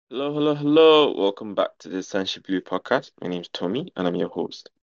Hello, hello, hello. Welcome back to the Essentially Blue podcast. My name's Tommy and I'm your host.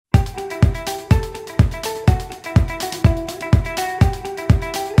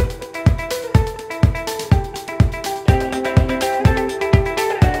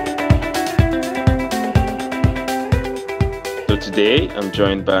 So today I'm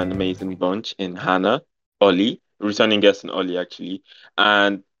joined by an amazing bunch in Hannah, Ollie, returning guest in Ollie actually,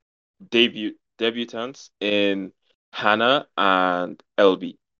 and debutants in Hannah and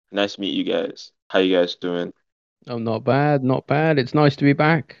LB. Nice to meet you guys. How you guys doing? Oh, not bad, not bad. It's nice to be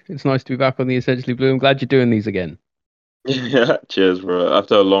back. It's nice to be back on the Essentially Blue. I'm glad you're doing these again. Yeah, cheers, bro.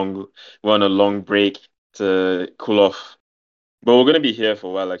 After we're on a long break to cool off. But we're gonna be here for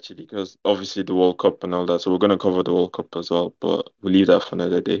a while actually, because obviously the World Cup and all that. So we're gonna cover the World Cup as well, but we'll leave that for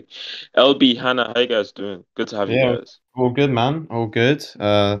another day. LB, Hannah, how you guys doing? Good to have you Yeah, guys. all good, man. All good.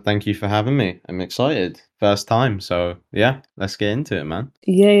 Thank you for having me. I'm excited. First time, so yeah, let's get into it, man.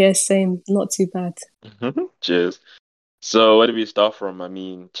 Yeah, same. Not too bad. Cheers. So where do we start from? I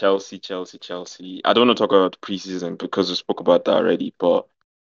mean, Chelsea, Chelsea, Chelsea. I don't want to talk about the preseason because we spoke about that already, but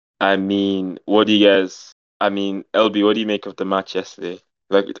I mean, what do you guys I mean, LB, what do you make of the match yesterday?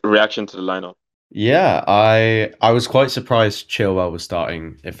 Like reaction to the lineup. Yeah, I was quite surprised Chilwell was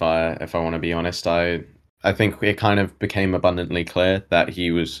starting. If I want to be honest, I think it kind of became abundantly clear that he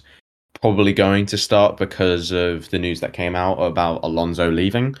was probably going to start because of the news that came out about Alonso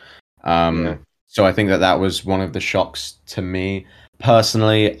leaving. Yeah. So I think that was one of the shocks to me.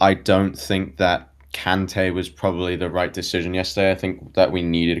 Personally, I don't think that Kante was probably the right decision yesterday. I think that we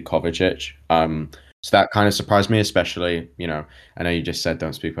needed Kovacic. So that kind of surprised me, especially, I know you just said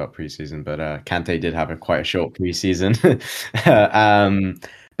don't speak about preseason, but Kante did have quite a short preseason. um,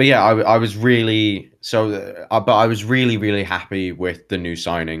 but yeah, I was really but I was really really happy with the new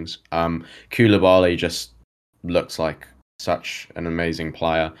signings. Koulibaly just looks like such an amazing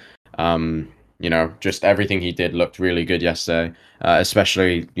player. Just everything he did looked really good yesterday.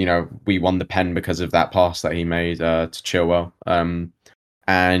 Especially, we won the pen because of that pass that he made to Chilwell.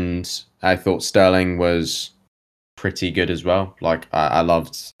 And I thought Sterling was pretty good as well. Like I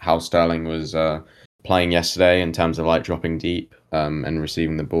loved how Sterling was playing yesterday in terms of like dropping deep and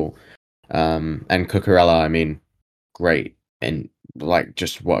receiving the ball. And Cucurella, I mean, great, and like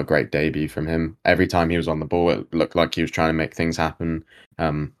just what a great debut from him. Every time he was on the ball, it looked like he was trying to make things happen.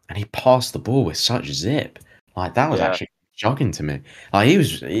 And he passed the ball with such zip. Like that was Yeah. actually shocking to me. Like he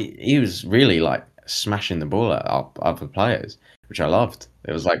was really like smashing the ball at other players, which I loved.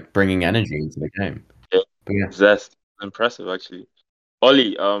 It was like bringing energy into the game. Yeah. But yeah. Zest. Impressive actually.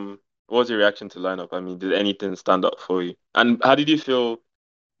 Ollie, what was your reaction to lineup? I mean, did anything stand up for you? And how did you feel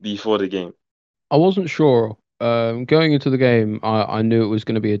before the game? I wasn't sure. Going into the game, I knew it was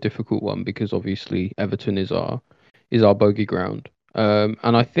going to be a difficult one because obviously Everton is our bogey ground.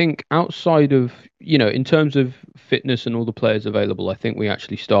 And I think outside of, in terms of fitness and all the players available, I think we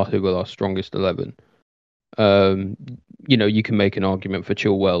actually started with our strongest 11. Um, you can make an argument for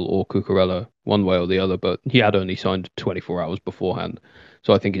Chilwell or Cucurella one way or the other, but he had only signed 24 hours beforehand.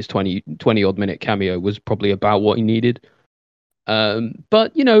 So I think his 20 odd minute cameo was probably about what he needed.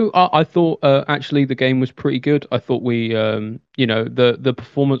 But I thought actually the game was pretty good. I thought the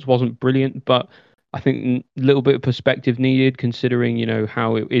performance wasn't brilliant, but I think a little bit of perspective needed considering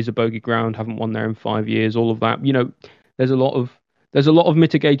how it is a bogey ground, haven't won there in 5 years, all of that. There's a lot of there's a lot of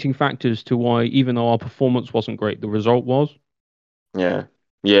mitigating factors to why even though our performance wasn't great, the result was. Yeah.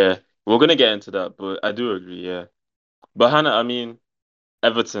 Yeah. We're gonna get into that, but I do agree, yeah. But Hannah, I mean,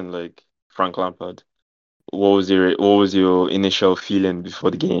 Everton, like Frank Lampard, what was your initial feeling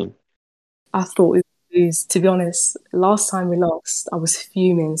before the game? I thought we would lose. To be honest, last time we lost, I was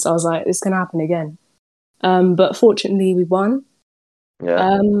fuming. So I was like, it's gonna happen again. But fortunately, we won.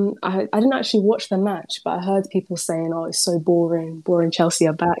 Yeah. I didn't actually watch the match, but I heard people saying, "Oh, it's so boring. Boring. Chelsea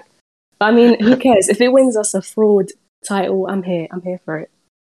are back." But I mean, who cares? If it wins us a fraud title, I'm here. I'm here for it.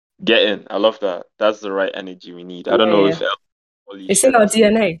 Get in. I love that. That's the right energy we need. I don't Yeah, know yeah. if Ollie It's in shared our the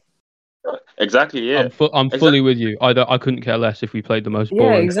same. DNA. Exactly, yeah. I'm Exactly. fully with you. I couldn't care less if we played the most Yeah,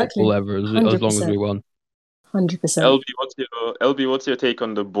 boring football exactly. ever as long as we 100%. won. 100%. LB, what's your take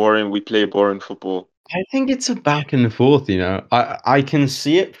on the boring we play boring football? I think it's a back and forth, I can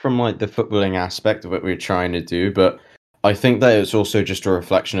see it from like the footballing aspect of what we're trying to do, but I think that it's also just a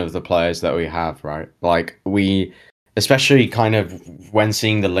reflection of the players that we have, right? Like we especially kind of when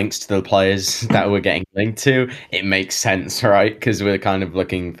seeing the links to the players that we're getting linked to, it makes sense, right? Because we're kind of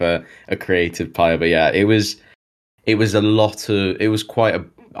looking for a creative player. But yeah, it was quite a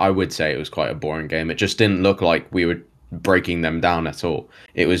I would say it was quite a boring game. It just didn't look like we were breaking them down at all.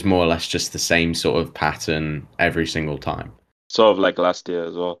 It was more or less just the same sort of pattern every single time. sort of like last year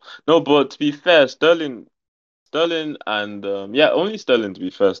as well. No, but to be fair, Sterling and only Sterling to be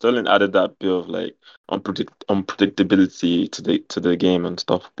fair. Sterling added that bit of like unpredictability to the game and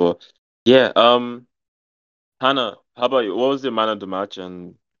stuff. But yeah, Hannah, how about you? What was the man of the match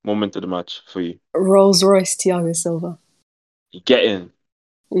and moment of the match for you? Rolls Royce Thiago Silva. You get in,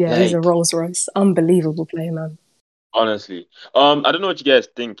 Yeah, he's a like Rolls Royce. Unbelievable player, man. honestly. I don't know what you guys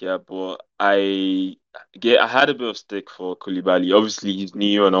think, yeah, but I had a bit of stick for Koulibaly. Obviously, he's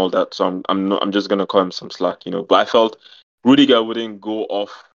new and all that, so I'm just gonna call him some slack, you know. But I felt Rudiger wouldn't go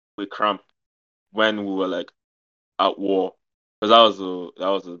off with cramp when we were like at war, because that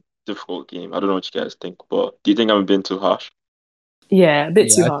was a difficult game. I don't know what you guys think, but do you think I'm being too harsh? Yeah, a bit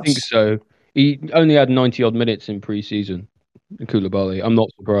Yeah, too I think harsh. so. He only had 90 odd minutes in pre-season. Koulibaly. I'm not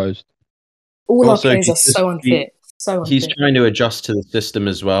surprised. All our Also, players are so unfit. So he's unfit. trying to adjust to the system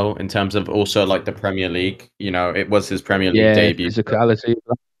as well in terms of also like the Premier League. You know, it was his Premier League Yeah, debut. physicality.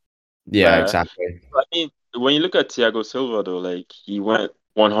 Yeah, Uh, exactly. I mean, when you look at Thiago Silva though, like he went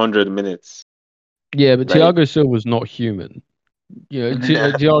 100 minutes, Yeah, but like Thiago Silva's not human. You know,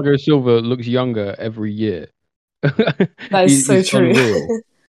 Thiago Silva looks younger every year. That is so He's true. unreal.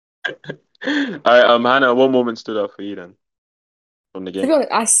 All right, Hannah, what moment stood out for you then from the To be game?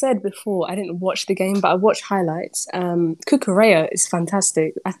 honest, I said before I didn't watch the game, but I watched highlights. Cucurella is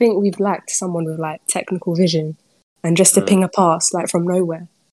fantastic. I think we've lacked someone with like technical vision and just to Mm. ping a pass like from nowhere.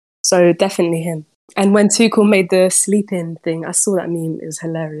 So definitely him. And when Tuchel made the sleep-in thing, I saw that meme. It was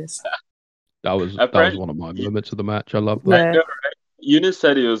hilarious. That was Apparently, one of my moments of the match. I love I that. Yeah, know, right? Eunice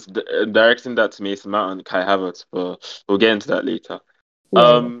said he was directing that to Mason Mount and Kai Havertz, but we'll get into that later.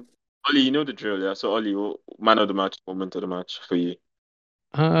 yeah, yeah. Ollie, you know the drill, yeah? So, Ollie, man of the match, moment of the match for you.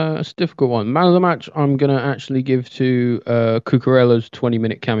 It's a difficult one. Man of the match, I'm gonna actually give to Cucurella's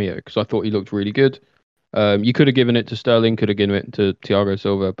 20-minute cameo because I thought he looked really good. You could have given it to Sterling, could have given it to Thiago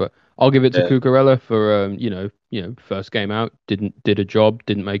Silva, but I'll give it to Yeah, Cucurella for first game out, did a job,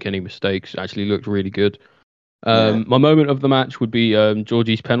 didn't make any mistakes, actually looked really good. yeah, My moment of the match would be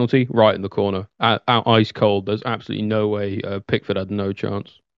Georgie's penalty right in the corner, out ice cold. There's absolutely no way Pickford had no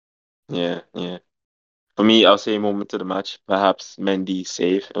chance. yeah. For me, I'll say moment of the match, perhaps Mendy's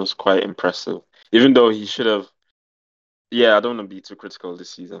save. It was quite impressive. Even though he should have, yeah, I don't want to be too critical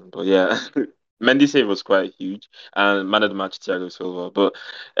this season, but yeah, Mendy's save was quite huge. And man of the match, Thiago Silva. But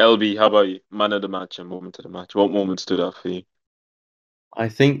LB, how about you? Man of the match and moment of the match. What moment stood out for you? I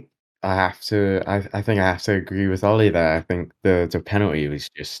think I think I have to agree with Ollie there. I think the penalty was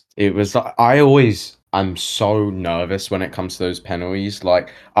just it was like I'm so nervous when it comes to those penalties.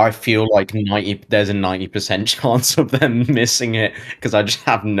 Like I feel like 90% chance of them missing it because I just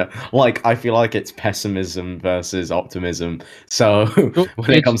have no like I feel like it's pessimism versus optimism. So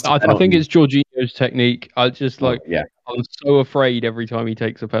when it It's comes to I think penalties, it's Jorginho's technique. I just oh like yeah. I'm so afraid every time he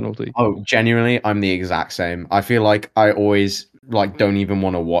takes a penalty. Oh, genuinely, I'm the exact same. I feel like I always like don't even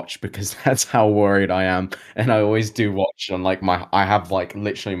want to watch because that's how worried I am. And I always do watch on like I have like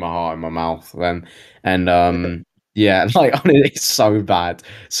literally my heart in my mouth then. And yeah, like it's so bad.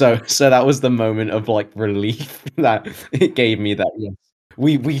 So that was the moment of like relief that it gave me that yes.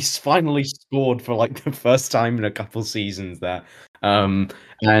 We finally scored for like the first time in a couple seasons there. Um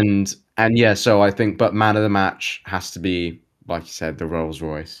and yeah, so I think but man of the match has to be like you said, the Rolls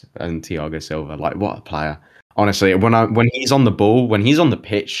Royce and Thiago Silva. Like what a player! Honestly, when he's on the ball, when he's on the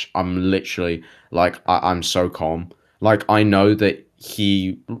pitch, I'm literally like I'm so calm. Like I know that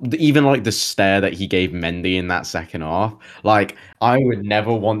he even like the stare that he gave Mendy in that second half. Like I would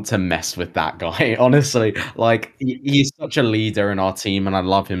never want to mess with that guy. Honestly, like he's such a leader in our team, and I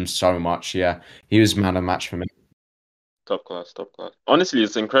love him so much. Yeah, he was man of the match for me. Top class, top class. Honestly,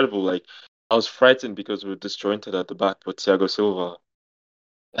 it's incredible. Like, I was frightened because we were disjointed at the back, but Thiago Silva.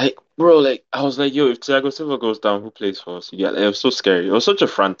 Like, bro, like I was like, yo, if Thiago Silva goes down, who plays for us? Yeah, it was so scary. It was such a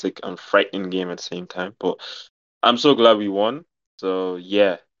frantic and frightening game at the same time. But I'm so glad we won. So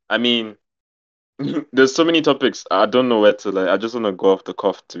yeah, I mean, there's so many topics. I don't know where to like. I just want to go off the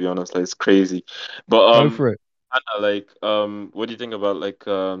cuff, to be honest. Like it's crazy. But Go for it. Anna, like what do you think about like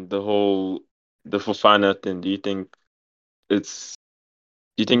the Fofana thing? It's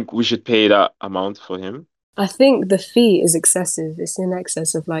do you think we should pay that amount for him? I think the fee is excessive. It's in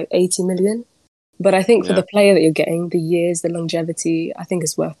excess of like 80 million. But I think for Yeah. the player that you're getting, the years, the longevity, I think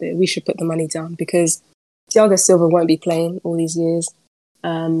it's worth it. We should put the money down because Thiago Silva won't be playing all these years.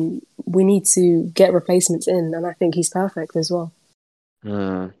 We need to get replacements in, and I think he's perfect as well.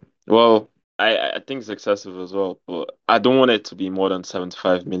 Hmm. Well, I think it's excessive as well, but I don't want it to be more than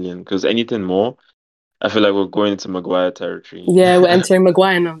 75 million because anything more, I feel like we're going into Maguire territory. Yeah, we're entering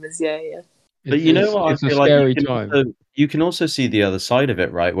Maguire numbers. Yeah, yeah. But It's you know it's what? I it's a feel like scary time. you can also see the other side of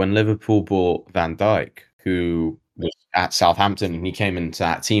it, right? When Liverpool bought Van Dijk, who was at Southampton, and he came into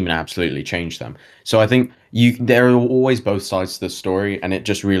that team and absolutely changed them. So I think there are always both sides to the story, and it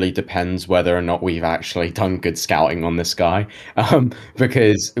just really depends whether or not we've actually done good scouting on this guy,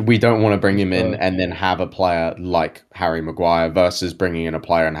 because we don't want to bring him in and then have a player like Harry Maguire versus bringing in a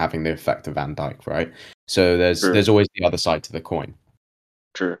player and having the effect of Van Dijk, right? So True, there's always the other side to the coin.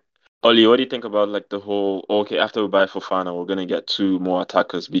 true. Ollie, what do you think about like the whole, okay, after we buy Fofana, we're gonna get two more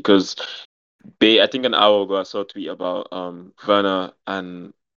attackers because I think an hour ago I saw a tweet about Werner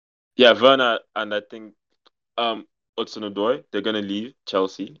and yeah, Werner and I think Hudson-Odoi, they're gonna leave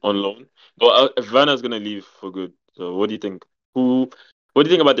Chelsea on loan. But Werner's gonna leave for good. So what do you think? Who what do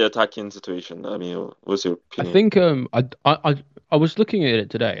you think about the attacking situation? I mean, what's your I opinion? think I was looking at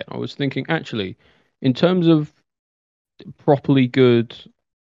it today and I was thinking actually, in terms of properly good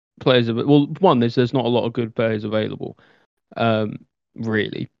players, well, one there's not a lot of good players available, um,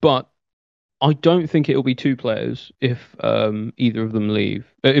 really, but I don't think it'll be two players if either of them leave.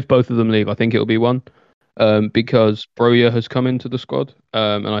 If both of them leave, I think it'll be one, because Broja has come into the squad,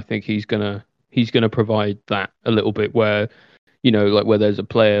 and I think he's gonna provide that a little bit where like where there's a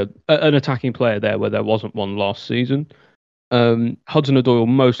player, an attacking player there where there wasn't one last season. Hudson-Odoi will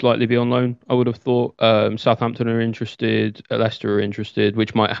most likely be on loan, I would have thought. Southampton are interested, Leicester are interested,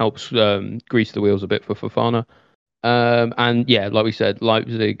 which might help grease the wheels a bit for Fofana. And yeah, like we said,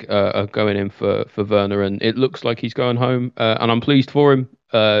 Leipzig are going in for Werner, and it looks like he's going home. And I'm pleased for him.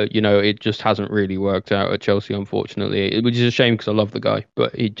 It just hasn't really worked out at Chelsea, unfortunately, which is a shame because I love the guy,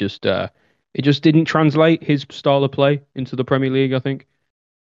 but it just didn't translate his style of play into the Premier League, I think.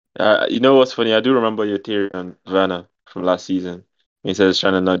 You know what's funny? I do remember your theory on Werner from last season. He says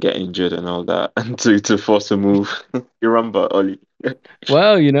trying to not get injured and all that, and to force a move. You remember, Ollie?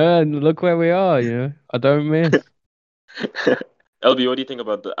 Well, and look where we are. I don't miss. LB, what do you think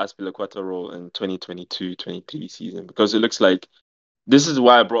about the Aspilicueta role in 2022-23 season? Because it looks like this is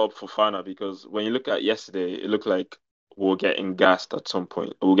why I brought up Fofana because when you look at yesterday, it looked like we're getting gassed at some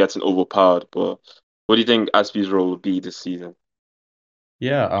point. We're getting overpowered. But what do you think Aspi's role will be this season?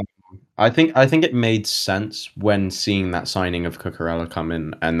 Yeah, I think it made sense when seeing that signing of Cucurella come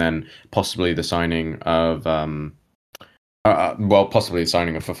in, and then possibly the signing of possibly the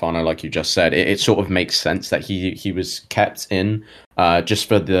signing of Fofana, like you just said. It sort of makes sense that he was kept in, just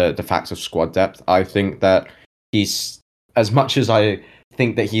for the facts of squad depth. I think that he's, as much as I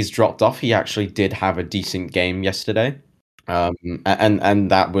think that he's dropped off, he actually did have a decent game yesterday,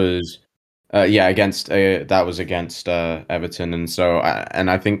 and that was. Yeah, that was against Everton, and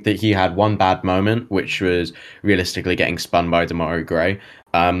I think that he had one bad moment, which was realistically getting spun by Demarai Gray.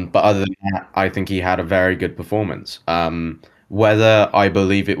 But other than that, I think he had a very good performance. Whether I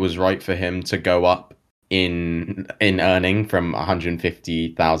believe it was right for him to go up in earning from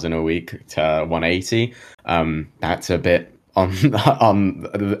 150,000 a week to 180, that's a bit on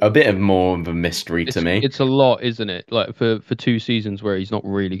a bit of more of a mystery to It's me. it's a lot, isn't it? Like for 2 seasons where he's not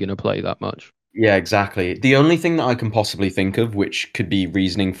really going to play that much. Yeah, exactly. The only thing that I can possibly think of, which could be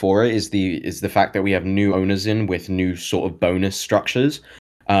reasoning for it, is the fact that we have new owners in with new sort of bonus structures.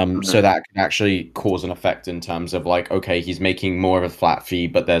 So Mhm. that could actually cause an effect in terms of like, okay, he's making more of a flat fee,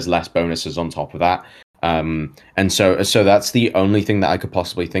 but there's less bonuses on top of that. And so that's the only thing that I could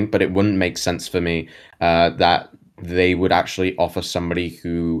possibly think, but it wouldn't make sense for me that they would actually offer somebody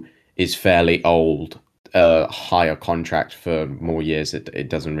who is fairly old a higher contract for more years. It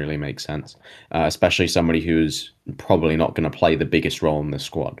doesn't really make sense, especially somebody who's probably not going to play the biggest role in the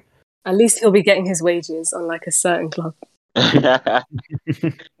squad. At least he'll be getting his wages on like a certain club.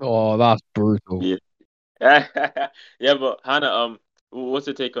 Oh, that's brutal. Yeah. Yeah, but Hannah, what's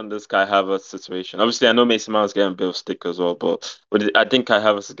your take on this Kai Havertz situation? Obviously, I know Mason Mount's getting a bit of stick as well, but I think Kai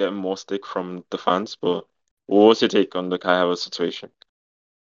Havertz is getting more stick from the fans. But what's your take on the Kai Havertz situation?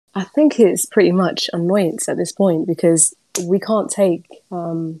 I think it's pretty much annoyance at this point because we can't take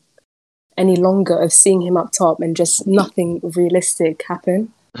any longer of seeing him up top and just nothing realistic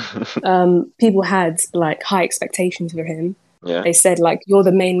happen. People had like high expectations for him. Yeah, They said like you're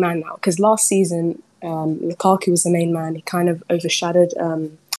the main man now because last season Lukaku was the main man. He kind of overshadowed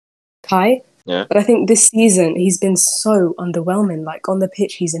Kai. yeah. But I think this season he's been so underwhelming. Like on the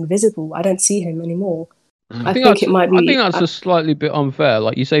pitch, he's invisible. I don't see him anymore. I I think think that's it might I think be. that's a slightly bit unfair.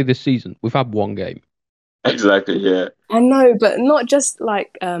 Like you say, this season we've had one game. Exactly. Yeah. I know, but not just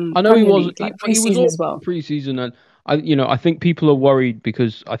like I know he Premier was, League, like but he was preseason all as well. preseason, and I think people are worried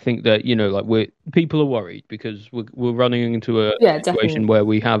because I think that like people are worried because we're running into a Yeah, situation definitely. where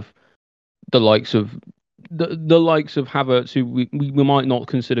we have the likes of the likes of Havertz, who we might not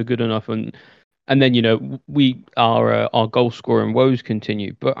consider good enough, and then our goal scoring woes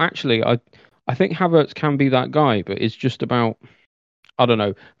continue. But actually, I think Havertz can be that guy, but it's just about, I don't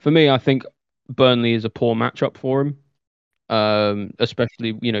know. For me, I think Burnley is a poor matchup for him.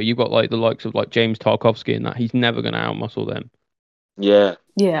 Especially, you've got like the likes of like James Tarkowski and that he's never going to outmuscle them. Yeah,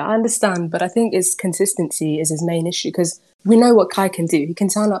 Yeah, I understand, but I think it's consistency is his main issue because we know what Kai can do. He can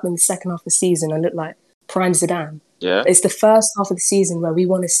turn up in the second half of the season and look like prime Zidane. yeah. It's the first half of the season where we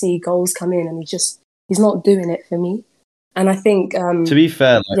want to see goals come in, and he's not doing it for me. And I think To be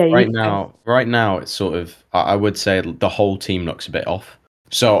fair, like yeah, right now, it's sort of I would say the whole team looks a bit off.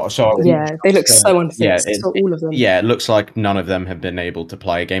 So yeah, they look so unfit. yeah, So all of them. yeah, it looks like none of them have been able to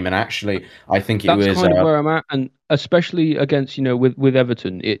play a game. And actually, I think it That's was kind of where I'm at, and especially against with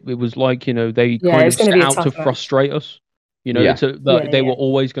Everton, it was like they Yeah, kind it's of going to set be a out to tough match. frustrate us. Yeah. They were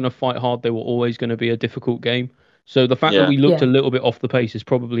always going to fight hard. They were always going to be a difficult game. So the fact that Yeah. we looked Yeah. a little bit off the pace is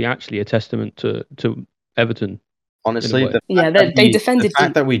probably actually a testament to Everton. honestly, way. They defended the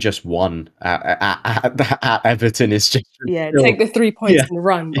fact that we just won at Everton is just take the 3 points Yeah. and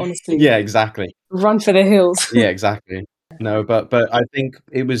run. Honestly, yeah, exactly. run for the hills. Yeah, exactly. No, but I think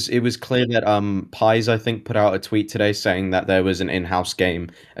it was clear that Pies I think put out a tweet today saying that there was an in-house game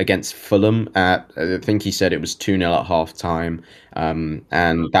against Fulham at I think he said it was 2-0 at half time. And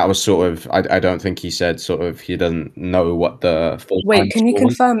that was sort of I don't think he said sort of he doesn't know what the full time Wait, can you score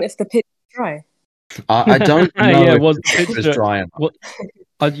was. confirm if the pitch is dry? I don't know Yeah, if was the the pitch pitch was dry? dry or not.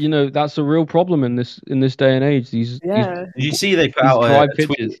 What that's a real problem in this day and age. Yeah. Did you see they put these out dry a pitches.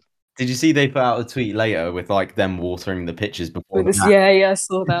 tweet? Did you see they put out a tweet later with like them watering the pitches before With the this, match? yeah, I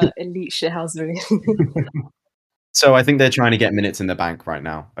saw that elite shithousery. So I think they're trying to get minutes in the bank right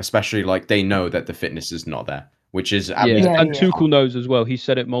now, especially like they know that the fitness is not there, which is at least And yeah. Tuchel knows as well. He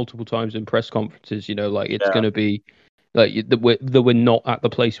said it multiple times in press conferences. Like it's Yeah. going to be like that we're not at the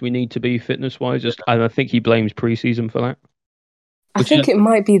place we need to be fitness wise. And I think he blames preseason for that. I think it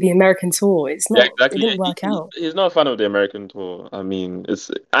might be the American tour. It's not. Yeah, exactly. It didn't work out. He's not a fan of the American tour. I mean,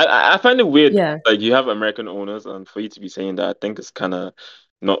 I find it weird. Yeah. Like you have American owners, and for you to be saying that, I think it's kind of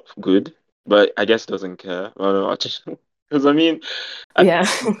not good. But I guess he doesn't care. I don't know, because I mean, I Yeah.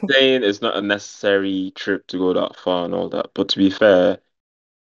 think saying it's not a necessary trip to go that far and all that. But to be fair,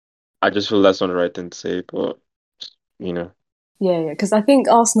 I just feel that's not the right thing to say. But Yeah. Because I think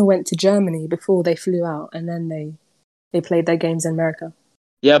Arsenal went to Germany before they flew out, and then they played their games in America.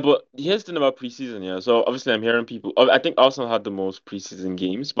 yeah. But here's the thing about preseason. Yeah, so obviously I'm hearing people. I think Arsenal had the most preseason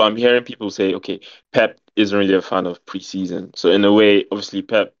games, but I'm hearing people say, okay, Pep isn't really a fan of preseason. So in a way, obviously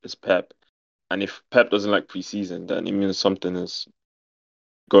Pep is Pep. And if Pep doesn't like preseason, then it means something is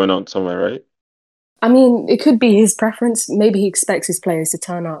going on somewhere, right? I mean, it could be his preference. Maybe he expects his players to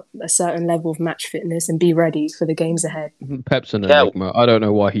turn up a certain level of match fitness and be ready for the games ahead. Pep's an enigma. I don't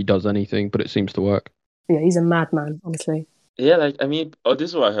know why he does anything, but it seems to work. Yeah, he's a madman, honestly. Yeah, like I mean,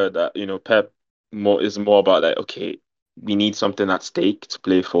 this is what I heard that Pep is more about like, okay, we need something at stake to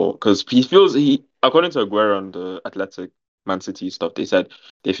play for because he feels according to Aguero on the Athletic Man City stuff, they said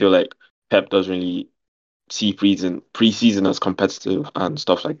they feel like Pep doesn't really see preseason as competitive and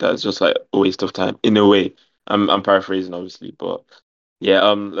stuff like that. It's just like a waste of time in a way. I'm paraphrasing obviously, but yeah.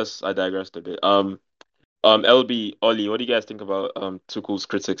 I digressed a bit. LB Ollie, what do you guys think about Tuchel's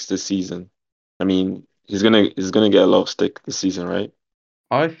critics this season? I mean, he's gonna get a lot of stick this season, right?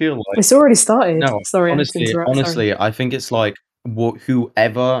 I feel like It's already started. no. Sorry, I had to interrupt. Honestly, I think it's like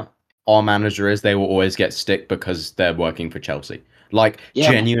whoever our manager is, they will always get stick because they're working for Chelsea. Like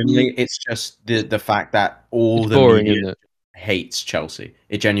genuinely, it's just the fact that all the boring, media isn't it? hates Chelsea.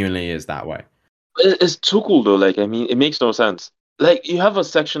 It genuinely is that way. It's Tuchel though. Like, I mean, it makes no sense. Like, you have a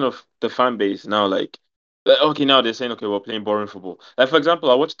section of the fan base now, okay, now they're saying, okay, we're playing boring football. Like, for example,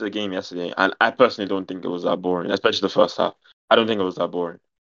 I watched the game yesterday, and I personally don't think it was that boring, especially the first half. I don't think it was that boring.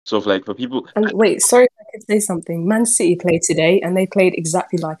 So, for people, And wait, sorry if I could say something. Man City played today, and they played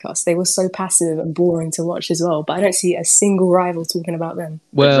exactly like us. They were so passive and boring to watch as well. But I don't see a single rival talking about them.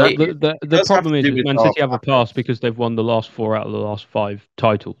 Well, Exactly. the problem is Man City have a pass because they've won the last 4 out of the last 5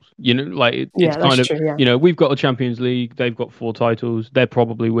 titles. Like it's Yeah, kind that's of true, yeah. we've got a Champions League, they've got 4 titles. They're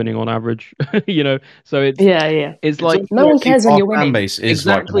probably winning on average. So it's Yeah. it's like No one cares when our you're winning. fan base is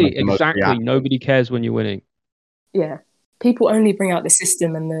like one of the most exactly. reactive. Nobody cares when you're winning. Yeah. People only bring out the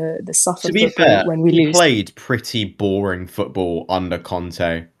system and the suffer To be football fair, when we he lose. played pretty boring football under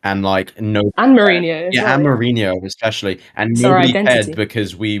Conte, and like no, And Mourinho as well, and Mourinho especially, and It's our nobody identity. cared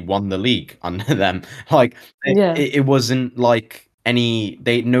because we won the league under them. Like Yeah. it wasn't like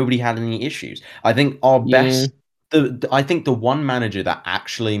nobody had any issues. I think our Yeah. best I think the one manager that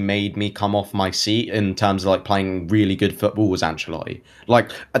actually made me come off my seat in terms of like playing really good football was Ancelotti.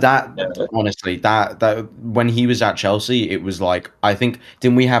 Like that, Yeah. honestly, that when he was at Chelsea, it was like I think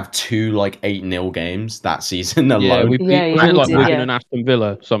didn't we have two like 8-0 games that season Yeah, alone? we Yeah, beat, yeah, wasn't it we like did. Wigan Yeah, and Aston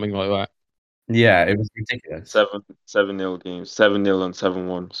Villa, something like that? Yeah, it was ridiculous. 7-0 games, 7-0 and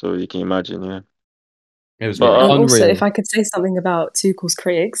 7-1. So you can imagine, yeah. It was But ridiculous. and also, Unreal. if I could say something about Tuchel's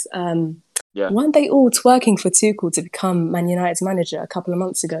critics, yeah. weren't they all twerking for Tuchel to become Man United's manager a couple of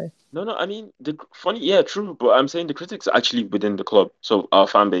months ago? No, I mean the funny, yeah, true. But I'm saying the critics are actually within the club, so our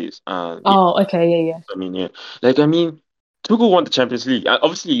fan base, and yeah, Oh, okay, yeah, yeah. I mean, yeah, like I mean, Tuchel won the Champions League. And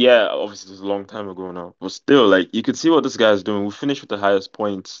obviously, yeah, obviously it's a long time ago now, but still, like you could see what this guy is doing. We finished with the highest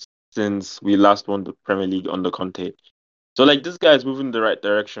points since we last won the Premier League under Conte. So like this guy is moving in the right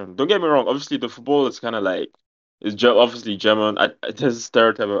direction. Don't get me wrong. Obviously, the football is kind of like obviously German. There's a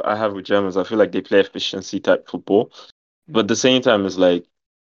stereotype I have with Germans. I feel like they play efficiency type football, but at the same time, it's like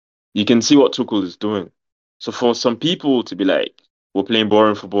you can see what Tuchel is doing. So for some people to be like, we're playing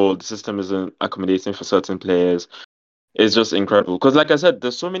boring football, the system isn't accommodating for certain players, it's just incredible. Because like I said,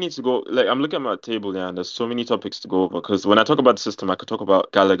 there's so many to go. Like I'm looking at my table here, and there's so many topics to go over. Because when I talk about the system, I could talk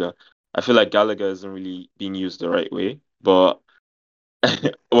about Gallagher. I feel like Gallagher isn't really being used the right way. But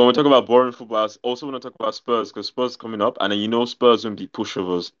when we talk about boring football, I also want to talk about Spurs because Spurs coming up, and then Spurs will be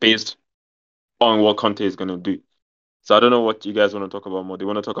pushovers based on what Conte is going to do. So I don't know what you guys want to talk about more. Do you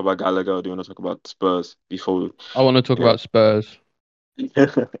want to talk about Gallagher or do you want to talk about Spurs before we... I want to talk Yeah. about Spurs.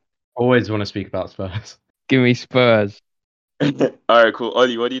 Always want to speak about Spurs. Give me Spurs. All right, cool.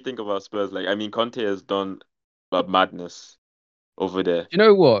 Ollie, what do you think about Spurs? Like, I mean, Conte has done a madness over there. You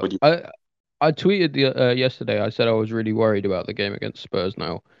know what? What do you... I tweeted yesterday. I said I was really worried about the game against Spurs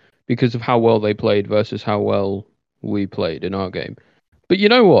now because of how well they played versus how well we played in our game. But you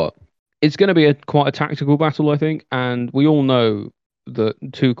know what? It's going to be quite a tactical battle, I think, and we all know that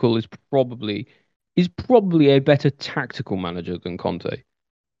Tuchel is probably a better tactical manager than Conte.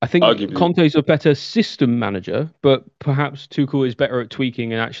 I think Arguably, Conte's a better system manager, but perhaps Tuchel is better at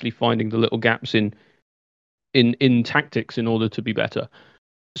tweaking and actually finding the little gaps in tactics in order to be better.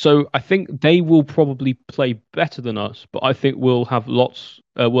 So I think they will probably play better than us, but I think we'll have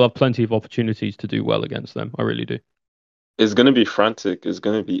plenty of opportunities to do well against them. I really do. it's going to be frantic. It's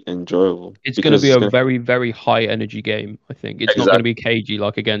going to be enjoyable It's going to because be it's a going very, very high energy game. I think to... it's not going to Exactly. be cagey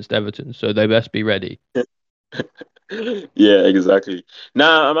like against Everton, so they best be ready. Yeah, exactly.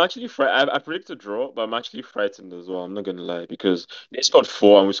 Nah, I'm actually I predict a draw, but I'm actually frightened as well. I'm not gonna lie because they scored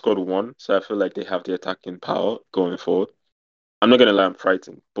four and we scored one, so I feel like they have the attacking power going forward. I'm not gonna lie, I'm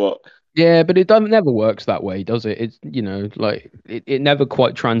frightened, but Yeah, but never works that way, does it? It's like it never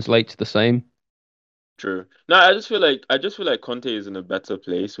quite translates the same. true. No, I just feel like Conte is in a better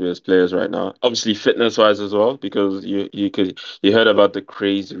place with his players right now. Obviously, fitness wise as well, because you heard about the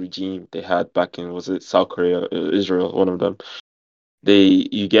crazy regime they had back in, was it South Korea, Israel, one of them.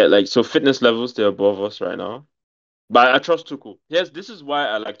 You get like, so fitness levels, they're above us right now. But I trust Tuchel. Yes, this is why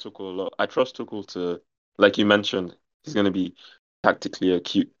I like Tuchel a lot. I trust Tuchel to, like you mentioned, he's gonna be tactically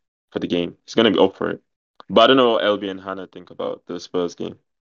acute for the game. He's gonna be up for it. But I don't know what LB and Hannah think about the Spurs game.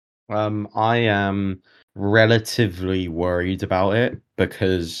 I am relatively worried about it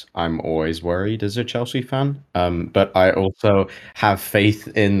because I'm always worried as a Chelsea fan. But I also have faith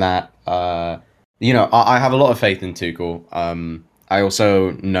in that. I have a lot of faith in Tuchel. I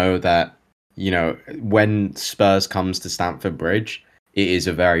also know that when Spurs comes to Stamford Bridge, it is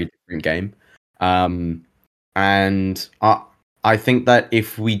a very different game. Um, and I think that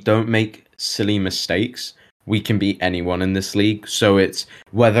if we don't make silly mistakes, we can beat anyone in this league. So it's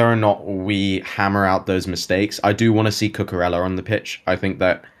whether or not we hammer out those mistakes. I do want to see Cucurella on the pitch. I think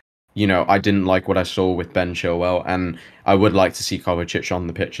that, I didn't like what I saw with Ben Chilwell, and I would like to see Kovacic on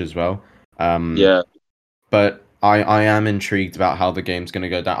the pitch as well. Yeah, But I am intrigued about how the game's going to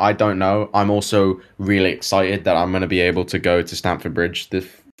go down. I don't know. I'm also really excited that I'm going to be able to go to Stamford Bridge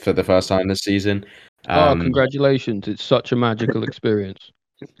for the first time this season. Oh, Um, congratulations! It's such a magical experience.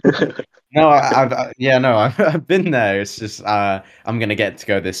 No, I've been there. It's just I'm gonna get to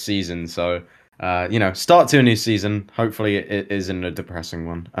go this season, so start to a new season. Hopefully, it isn't a depressing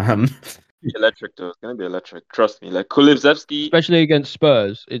one. be electric though. It's gonna be electric. Trust me. Like Kulivzevski. Especially against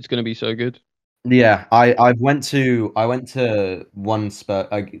Spurs, it's going to be so good. Yeah, I went to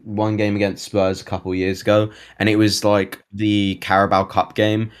one game against Spurs a couple years ago, and it was like the Carabao Cup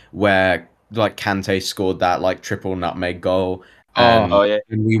game where like Kante scored that like triple nutmeg goal, Oh, Oh and yeah,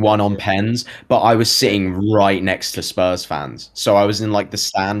 we won on yeah, pens. But I was yeah. sitting right next to Spurs fans, so I was in like the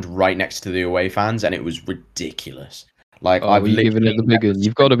stand right next to the away fans, and it was ridiculous. Like oh, I've were you giving it literally the big never un?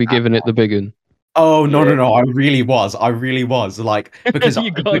 You've got spent to be that giving it the big un. Oh no no Yeah. no! I really was like because You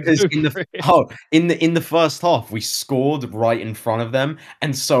gotta because go in the for it. in the first half we scored right in front of them,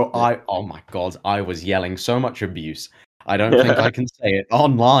 and so oh my god, I was yelling so much abuse. I don't think I can say it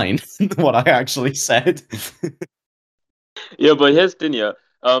online what I actually said. Yeah, but here's the thing, yeah.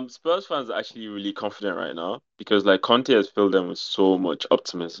 Spurs fans are actually really confident right now because like Conte has filled them with so much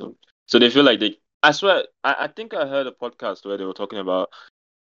optimism. So they feel like they. I swear, I think I heard a podcast where they were talking about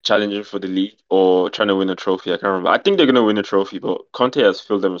challenging for the league or trying to win a trophy. I can't remember. I think they're gonna win a trophy, but Conte has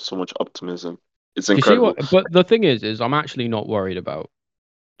filled them with so much optimism. It's You see incredible. what? But the thing is I'm actually not worried about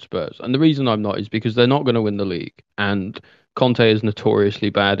Spurs, and the reason I'm not is because they're not going to win the league, and Conte is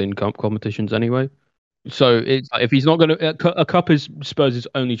notoriously bad in competitions anyway. So it's like, if he's not going to, a cup is Spurs'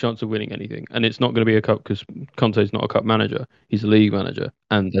 only chance of winning anything, and it's not going to be a cup because Conte's not a cup manager; he's a league manager,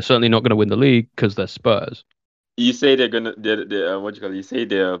 and they're certainly not going to win the league because they're Spurs. You say they're what you call it, you say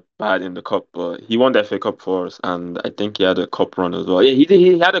they're bad in the cup, but he won the FA Cup for us, and I think he had a cup run as well. Yeah,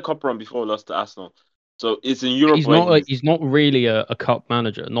 he had a cup run before he lost to Arsenal. So it's in Europe He's where not like he's he's not really a cup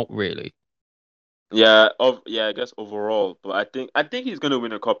manager, not really. yeah, I guess overall, but I think he's gonna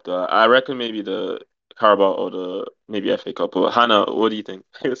win a cup though. I reckon maybe the Carabao or the maybe FA Cup. But Hannah, what do you think?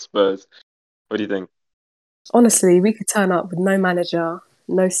 Spurs, what do you think? Honestly, we could turn up with no manager,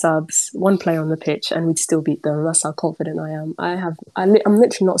 no subs, one player on the pitch, and we'd still beat them. That's how confident I am. I'm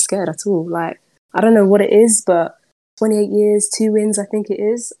literally not scared at all. Like, I don't know what it is, but 28 years, 2 wins, I think it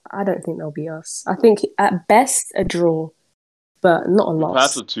is. I don't think they'll beat us. I think at best a draw, but not a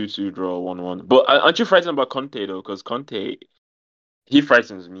Perhaps loss. a 2-2 draw, 1-1. But aren't you frightened about Conte though? Because Conte, he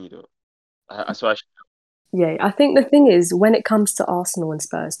frightens me though. So I Yeah, I think the thing is, when it comes to Arsenal and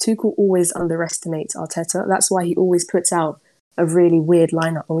Spurs, Tuchel always underestimates Arteta. That's why he always puts out a really weird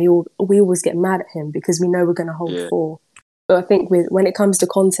lineup, and we always get mad at him because we know we're going to hold yeah. four. But I think when it comes to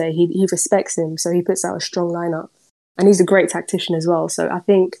Conte, he respects him, so he puts out a strong lineup, and he's a great tactician as well. So I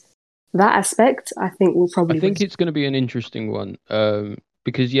think that aspect, I think we'll I probably win. think it's going to be an interesting one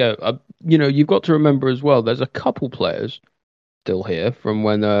because yeah, you've got to remember as well. There's a couple players still here from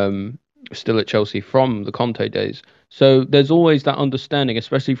when still at Chelsea from the Conte days. So there's always that understanding,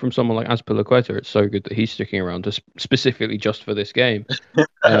 especially from someone like Azpilicueta. It's so good that he's sticking around to specifically just for this game.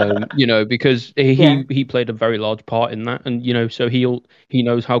 Because Yeah, he played a very large part in that, and so he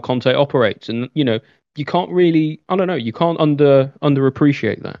knows how Conte operates, and you can't really, I don't know, you can't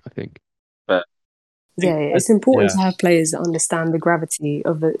underappreciate that, I think. But yeah, Think it's important yeah. to have players that understand the gravity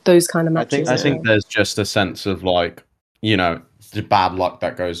of those kind of matches I as think well. there's just a sense of like, the bad luck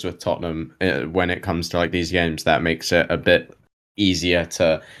that goes with Tottenham when it comes to like these games that makes it a bit easier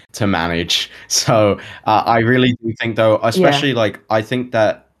to manage. So I really do think though, Yeah, especially like I think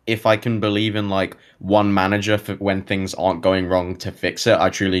that if I can believe in like one manager for when things aren't going wrong to fix it, I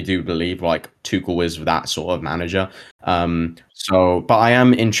truly do believe like Tuchel is that sort of manager. But I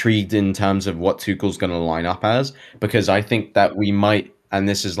am intrigued in terms of what Tuchel's going to line up as because I think that we might, and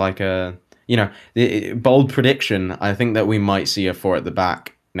this is like a bold prediction. I think that we might see a four at the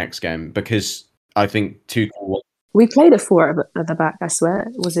back next game because I think Tuchel. we played a four at the back. I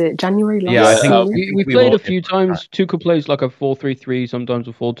swear, was it January Yeah, I last think yeah, season? We we played will. a few times. Tuchel plays like a 4-3-3, sometimes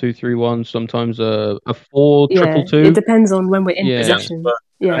a 4-2-3-1, sometimes a 4 triple Yeah, it two. depends on when we're in Yeah, possession. but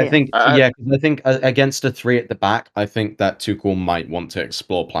Yeah, I yeah, think, I yeah, because I think against a three at the back, I think that Tuchel might want to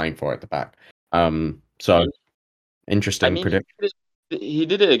explore playing four at the back. So I interesting mean prediction. he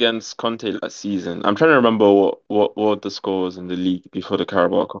did it against Conte last season. I'm trying to remember what the score was in the league before the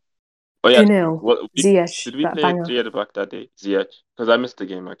Carabao Cup. Oh yeah, 2-0. what Ziyech, did we that play banger. three at the back that day? Ziyech, because I missed the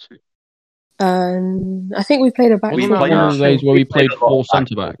game actually. I think we played a back We wasn't that four. I'm one played not of the days sure. where we we played played a lot four of back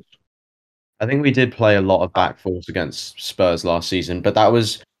centre fours. backs I think we did play a lot of back fours against Spurs last season, but that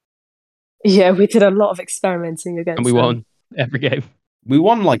was Yeah, we did a lot of experimenting and we against them. won every game we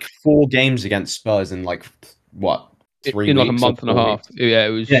won like 4 games against Spurs in like what three in like a weeks or month and a 4 weeks. half. Yeah, it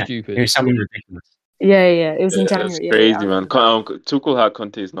was Yeah, it stupid. was something ridiculous. Yeah, yeah, it was in Yeah, it's January. Yeah, yeah, I crazy, man. remember that. Tuchel had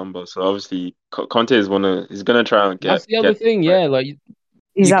Conte's number, so obviously Conte is he's gonna try and That's get the other get thing. right. Yeah, like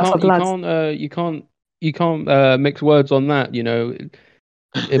He's out for blood. you can't mix words on that.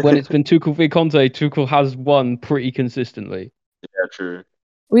 When it's been Tuchel v Conte, Tuchel has won pretty consistently. Yeah, true.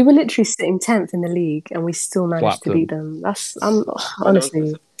 We were literally sitting 10th in the league and we still managed Clapped to beat them. them. I'm I know it's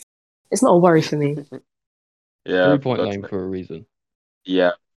honestly, it's not a worry for me. yeah, I 3-point forgot. lane for a reason.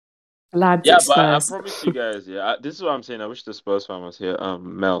 Yeah, Lads yeah, at but I Spurs. promise you guys, yeah, this is what I'm saying. I wish the Spurs fan was here,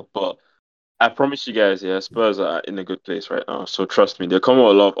 Mel, but I promise you guys, yeah, Spurs are in a good place right now. So trust me, they're coming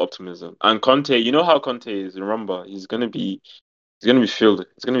with a lot of optimism. And Conte, you know how Conte is. Remember, he's gonna be filled.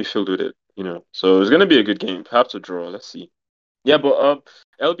 It's gonna be filled with it. So it's gonna be a good game. Perhaps a draw. Let's see. Yeah, but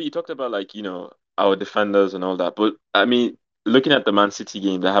LB, you talked about like our defenders and all that. But I mean, looking at the Man City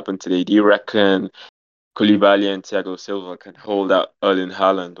game that happened today, do you reckon Koulibaly and Thiago Silva can hold out Erling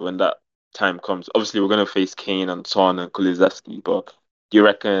Haaland when that time comes? Obviously, we're going to face Kane and Son and Kulusevski, but do you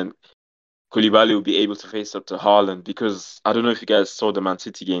reckon Koulibaly will be able to face up to Haaland? Because I don't know if you guys saw the Man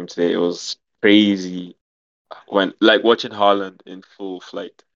City game today. It was crazy when, like, watching Haaland in full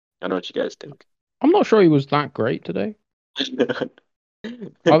flight. I don't know what you guys think. I'm not sure he was that great today. He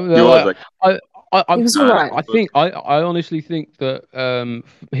I, was like, like, He was all right. I honestly think that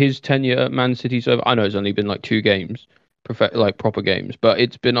his tenure at Man City. So I know it's only been like 2 games, like proper games, but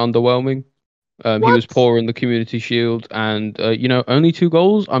it's been underwhelming. He was what? poor in the Community Shield, and only 2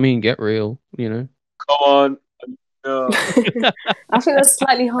 goals. I mean, get real, Come on. No. I think that's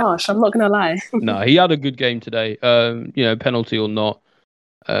slightly harsh. I'm not gonna lie. No, he had a good game today. Penalty or not.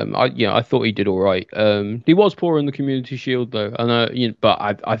 I thought he did all right. He was poor in the Community Shield though, and but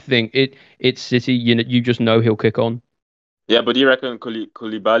I think it's City. You just know he'll kick on. Yeah, but do you reckon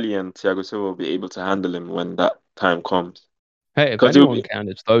Koulibaly and Thiago Silva will be able to handle him when that time comes? Hey, if Because he'll anyone be. can,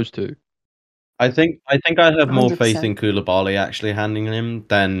 it's those two. I think I have more faith in 100%. Koulibaly actually handling him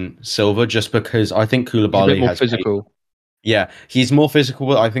than Silva, just because I think He's a bit Koulibaly more has pace. physical. Yeah, he's more physical,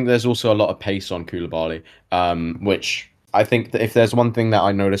 but I think there's also a lot of pace on Koulibaly, which I think that if there's one thing that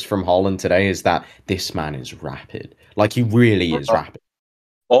I noticed from Holland today is that this man is rapid. Like he really is rapid.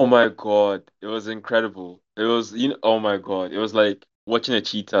 Oh my God, it was incredible. It was, oh my God, it was like watching a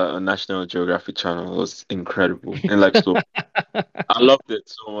cheetah on National Geographic Channel. It was incredible and like so. I loved it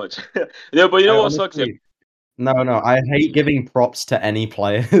so much. Yeah, but you I know what sucks? Yeah, honestly, no, I hate giving props to any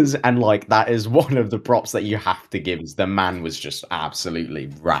players, and like that is one of the props that you have to give. Is the man was just absolutely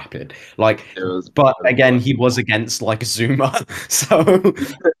rapid. Like, it was. but again, he was against like Zuma, so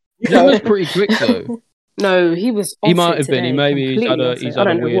Zuma's pretty quick though. No, he was He off might it have been. today. He's Completely off he's it. I had a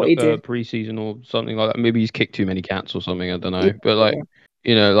don't know weird what he did. preseason or something like that. Maybe he's kicked too many cats or something. I don't know. Yeah, But like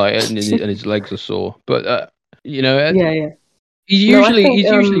and his legs are sore. But yeah. he's No, I usually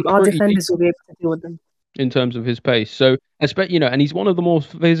think our pretty defenders will decent be able to deal with them. in terms of his pace. So and he's one of the more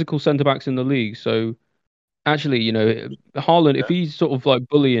physical centre backs in the league. So actually, Haaland, if he's sort of like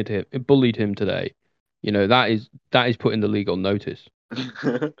bullied him today, that is putting the league on notice.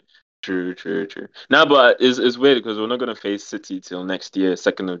 True. Now, but it's weird because we're not gonna face City till next year,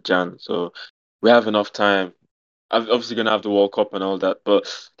 2nd of Jan. So we have enough time. I'm obviously gonna have the World Cup and all that.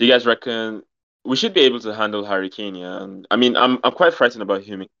 But do you guys reckon we should be able to handle Harry Kane? Yeah, and I mean, I'm quite frightened about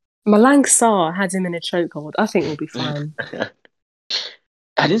him. Malang Sarr had him in a chokehold. I think we'll be fine.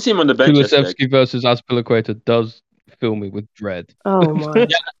 I didn't see him on the bench yesterday. Kulusevski versus Azpilicueta does fill me with dread. Oh my!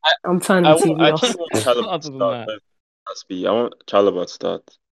 Yeah, I'm turning I the want. TV I off. actually want Chalobah to Other than start. that, I want Chalobah to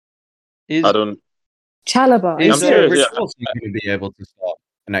start. is I don't. Chalobah, are you I'm is serious. serious? Yeah, Richarlison going to be able to start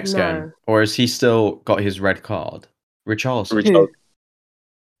the next game, No. or has he still got his red card? Richarlison. Richard. Who?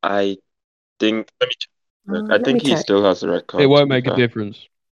 I think. Let me check. I Let think me he check. still has the red it card. To won't be make a fair. difference.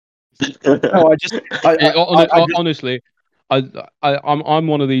 No, Honestly, I'm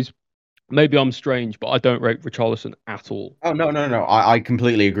one of these. Maybe I'm strange, but I don't rate Richarlison at all. Oh no. I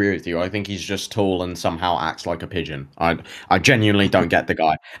completely agree with you. I think he's just tall and somehow acts like a pigeon. I genuinely don't get the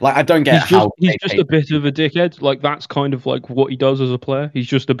guy. Like I don't get how He's they just pay a bit of a dickhead. Like that's kind of like what he does as a player. He's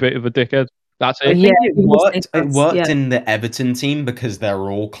just a bit of a dickhead. That's I it. Yeah, think it he will stay worked. for It us. worked Yeah. in the Everton team because they're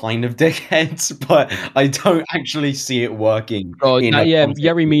all kind of dickheads, but I don't actually see it working Oh, in a yeah, Conte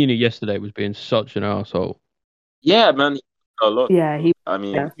Yerry team. Mina yesterday was being such an asshole. Yeah, man, a lot. Yeah, he. I Yeah.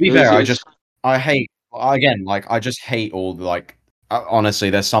 mean, To be fair, I hate again, like I just hate all the like.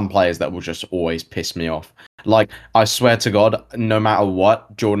 Honestly, there's some players that will just always piss me off. Like I swear to God, no matter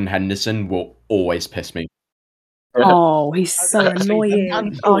what, Jordan Henderson will always piss me. Oh, he's so Actually,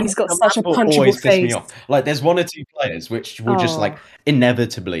 annoying. Oh, he's got the such a man will punchable always piss me face. off. Like, there's one or two players which will just like Oh,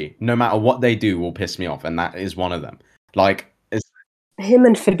 inevitably, no matter what they do, will piss me off, and that is one of them. Like, him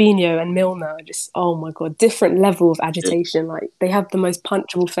and Fabinho and Milner are just, oh my God, different level of yeah. agitation. Like they have the most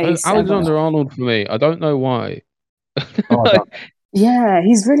punchable face ever. Alexander Arnold for me. I don't know why. oh, I don't- Yeah,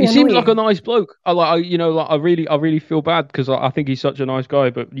 he's really He seems like a annoying. nice bloke. I really feel bad because I think he's such a nice guy.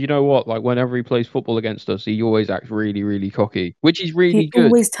 But you know what? Like whenever he plays football against us, he always acts really, really cocky, which is really He good.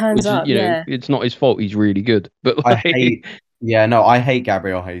 always turns Which is, up. Yeah. it's not his fault. He's really good. But I like, hate. Yeah, no, I hate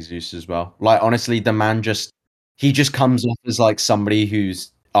Gabriel Jesus as well. Like, honestly, the man he just comes off as like somebody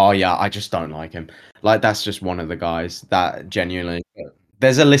who's, oh yeah, I just don't like him. Like, that's just one of the guys that genuinely.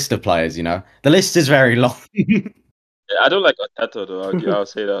 There's a list of players, you know. The list is very long. I don't like Ateta though. I'll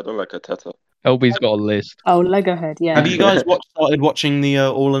say that I don't like Ateta. LB's got a list. Oh, Lego head. Have Yeah. you guys started watching the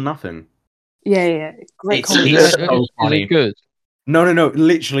All or Nothing? Yeah. Great It's comedy. it's Is so it funny. good? No.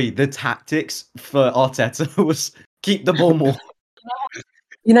 Literally, the tactics for Arteta was keep the ball more.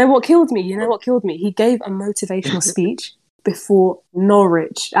 You know what killed me? He gave a motivational speech before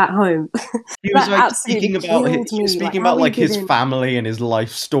Norwich at home. He was That like absolutely killed me. speaking How about are you like his giving? family and his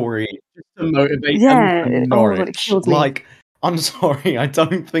life story just to motivate them Yeah. for Oh my god, it Norwich. killed me. Like, I'm sorry, I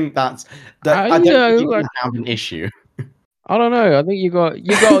don't think that's that. I I don't think know, you like, can have an issue. I don't know. I think you got to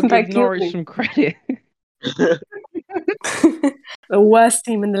give That killed Norwich me. some credit. The worst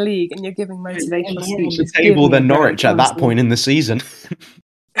team in the league, and you're giving motivational More on the speeches. Give table me a than break, Norwich at that honestly. point in the season.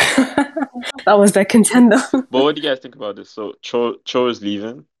 That was their contender. But what do you guys think about this? So Cho is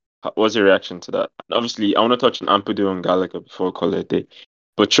leaving. What's your reaction to that? Obviously, I want to touch on Ampadu and Gallagher before we call it a day.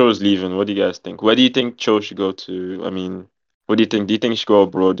 But Cho's leaving. What do you guys think? Where do you think Cho should go to? I mean, what do you think? Do you think he should go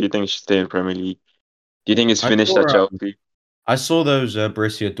abroad? Do you think he should stay in Premier League? Do you think he's I finished at saw Chelsea? I saw those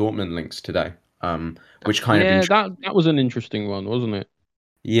Borussia Dortmund links today, which kind of Yeah, that was an interesting one, wasn't it?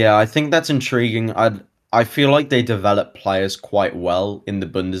 Yeah, I think that's intriguing. I feel like they develop players quite well in the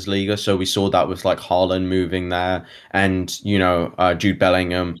Bundesliga. So we saw that with like Haaland moving there, and Jude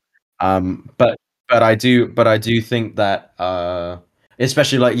Bellingham. But I do think that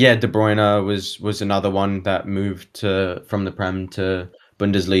especially like De Bruyne was another one that moved to from the Prem to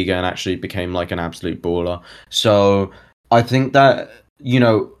Bundesliga and actually became like an absolute baller. So I think that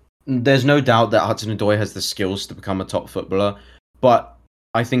there's no doubt that Hudson-Odoi has the skills to become a top footballer, but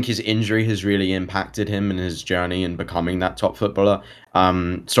I think his injury has really impacted him in his journey in becoming that top footballer.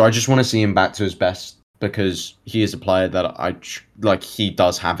 So I just want to see him back to his best because he is a player that like. He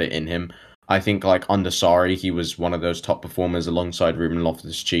does have it in him. I think like under Sarri, he was one of those top performers alongside Ruben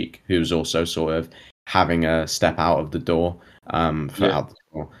Loftus-Cheek, who was also sort of having a step out of the door. Yeah. Out the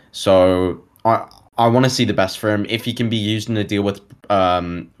door. So I want to see the best for him. If he can be used in a deal with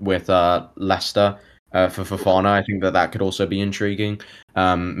Leicester for Fofana, I think that could also be intriguing.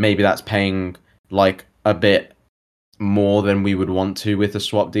 Maybe that's paying like a bit more than we would want to with a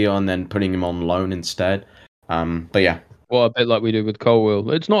swap deal and then putting him on loan instead. But yeah. Well, a bit like we did with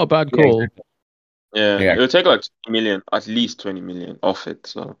Colwill. It's not a bad Yeah, call. exactly. Yeah. Yeah. It'll take like 20 million, at least 20 million off it.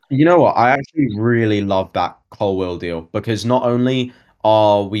 So You know what? I actually really love that Colwill deal because not only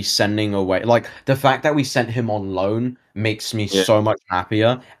are we sending away, like the fact that we sent him on loan makes me yeah, so much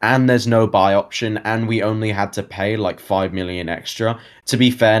happier, and there's no buy option, and we only had to pay like 5 million extra. To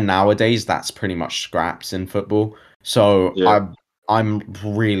be fair, nowadays that's pretty much scraps in football. So yeah, I'm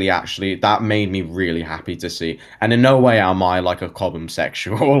really actually that made me really happy to see. And in no way am I like a Cobham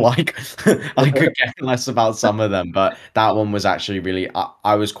sexual, like I could care less about some of them, but that one was actually really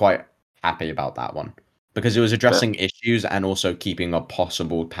I was quite happy about that one because it was fair, addressing issues and also keeping a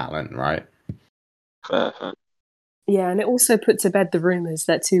possible talent, right? fair. Yeah, and it also put to bed the rumours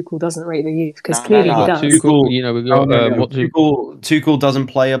that Tuchel doesn't rate the youth because No, no, clearly he no. What does. Tuchel? Tuchel, You know, we no, got no, no. what to Tuchel doesn't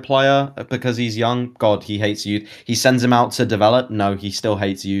play a player because he's young. God, he hates youth. He sends him out to develop. No, he still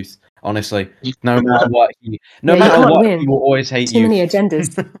hates youth. Honestly, no matter what, no Yeah, you matter can't what, win. he will always hate Too many youth.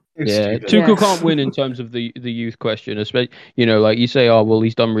 agendas. So Yeah, stupid. Tuchel Yeah. can't win in terms of the youth question, especially like you say, oh well,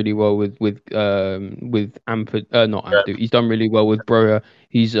 he's done really well with Ampad, not Yeah, Ampadu. He's done really well with Broja.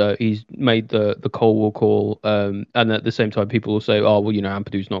 He's made the Colwell call, and at the same time, people will say, oh well,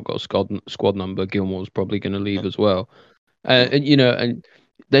 Ampadu's not got a squad number. Gilmore's probably going to leave as well, and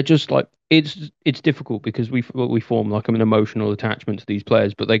they're just like it's difficult because we form like an emotional attachment to these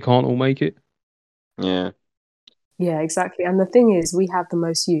players, but they can't all make it. yeah. Yeah, exactly. And the thing is, we have the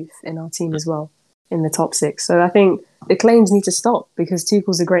most youth in our team as well in the top six. So I think the claims need to stop because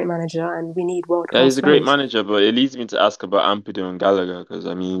Tuchel's a great manager and we need world Yeah, class he's a great players. manager, but it leads me to ask about Ampadu and Gallagher because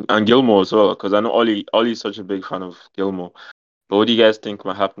I mean, and Gilmore as well because I know Ollie's such a big fan of Gilmore. But what do you guys think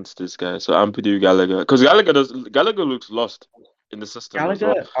might happen to this guy? So Ampadu, Gallagher, because Gallagher looks lost in the system as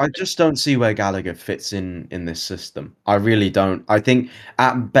well. Gallagher, I just don't see where Gallagher fits in this system. I really don't. I think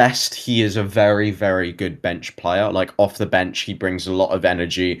at best he is a very, very good bench player. Like off the bench, he brings a lot of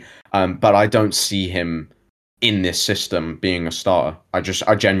energy. But I don't see him in this system being a starter. I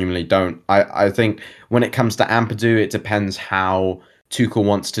genuinely don't. I think when it comes to Ampadu, it depends how Tuchel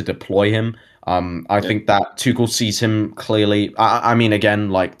wants to deploy him. I Yeah, think that Tuchel sees him clearly. I mean, again,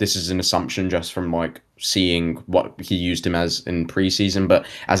 like this is an assumption just from like seeing what he used him as in preseason, but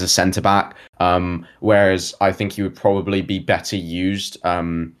as a centre back. Whereas I think he would probably be better used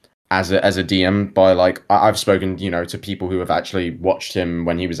as a DM by like I've spoken to people who have actually watched him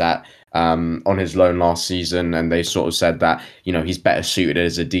when he was at on his loan last season, and they sort of said that he's better suited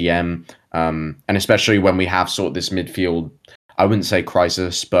as a DM, and especially when we have sort of this midfield. I wouldn't say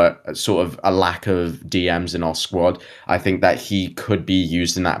crisis, but sort of a lack of DMs in our squad. I think that he could be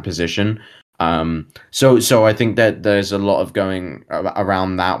used in that position. So I think that there's a lot of going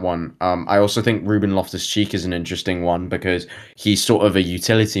around that one. I also think Ruben Loftus-Cheek is an interesting one because he's sort of a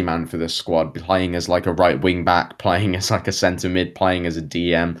utility man for the squad, playing as like a right wing back, playing as like a centre mid, playing as a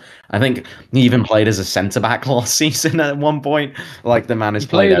DM. I think he even played as a centre back last season at one point. Like the man has He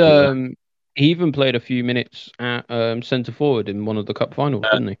played played. everywhere. He even played a few minutes at centre forward in one of the cup finals,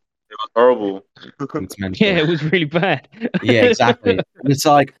 Uh, didn't he? it was horrible. It's mental. Yeah, it was really bad. Yeah, exactly. It's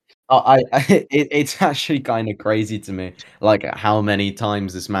like it's actually kind of crazy to me, like how many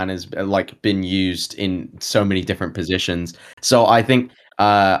times this man has like been used in so many different positions. So I think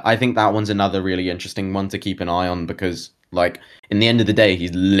that one's another really interesting one to keep an eye on because like in the end of the day,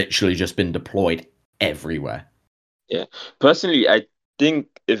 he's literally just been deployed everywhere. Yeah. Personally, I think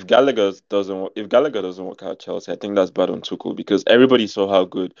if Gallagher doesn't work out at Chelsea, I think that's bad on Tuchel because everybody saw how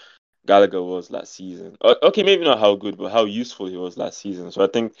good Gallagher was last season. Okay, maybe not how good, but how useful he was last season. So I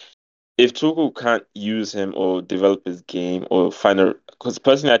think if Tuchel can't use him or develop his game or find a, because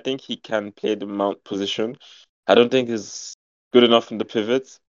personally I think he can play the mount position. I don't think he's good enough in the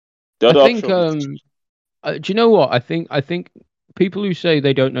pivots. The I other think. option would be Do you know what? I think people who say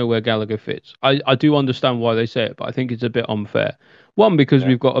they don't know where Gallagher fits, I do understand why they say it, but I think it's a bit unfair. One, because yeah,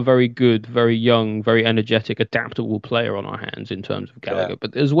 we've got a very good, very young, very energetic, adaptable player on our hands in terms of yeah, Gallagher.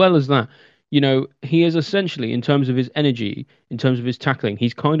 But as well as that, he is essentially, in terms of his energy, in terms of his tackling,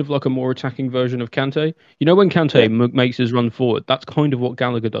 he's kind of like a more attacking version of Kante. When Kante yeah, makes his run forward, that's kind of what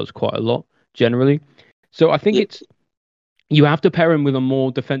Gallagher does quite a lot, generally. So I think yeah. you have to pair him with a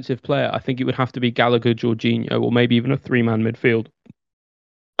more defensive player. I think it would have to be Gallagher, Jorginho, or maybe even a three-man midfield.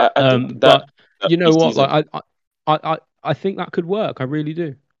 I think that But you know what? preseason Like I think that could work. I really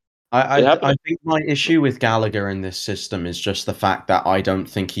do. it I happened. think my issue with Gallagher in this system is just the fact that I don't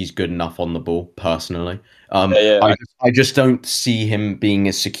think he's good enough on the ball personally. Yeah, yeah, I just don't see him being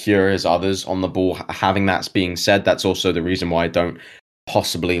as secure as others on the ball. Having that being said, that's also the reason why I don't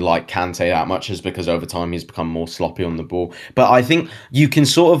possibly like Kante that much is because over time he's become more sloppy on the ball. But I think you can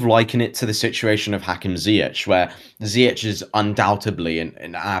sort of liken it to the situation of Hakim Ziyech, where Ziyech is undoubtedly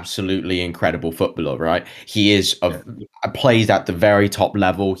an absolutely incredible footballer, right? He is yeah, of plays at the very top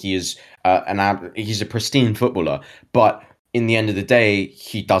level. He is he's a pristine footballer, but in the end of the day,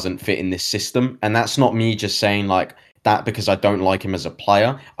 he doesn't fit in this system, and that's not me just saying like that because I don't like him as a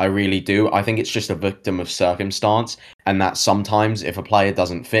player. I really do. I think it's just a victim of circumstance, and that sometimes if a player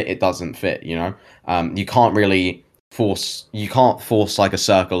doesn't fit, it doesn't fit. You can't really you can't force like a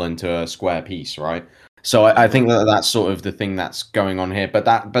circle into a square piece, right? So I mhm. think that that's sort of the thing that's going on here. But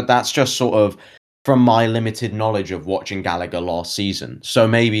that's just sort of from my limited knowledge of watching Gallagher last season. So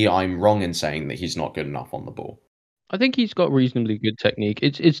maybe I'm wrong in saying that he's not good enough on the ball. I think he's got reasonably good technique.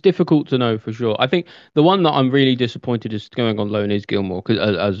 It's difficult to know for sure. I think the one that I'm really disappointed is going on loan is Gilmore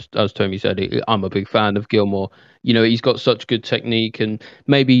because as Tommy said, I'm a big fan of Gilmore. He's got such good technique, and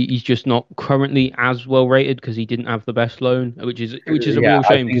maybe he's just not currently as well rated because he didn't have the best loan, which is a Yeah, real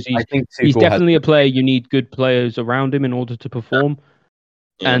shame because I think he's Tuchel has. definitely a player you need good players around him in order to perform,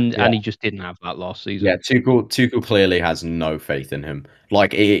 Yeah, and he just didn't have that last Yeah, season. Tuchel clearly has no faith in him.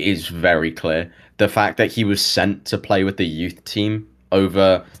 Like it is very clear. The fact that he was sent to play with the youth team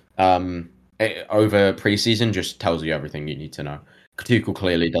um over preseason just tells you everything you need to know. Tuchel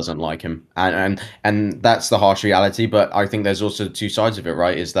clearly doesn't like him, and that's the harsh reality. But I think there's also two sides of it,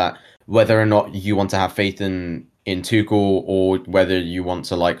 right? Is that whether or not you want to have faith in Tuchel or whether you want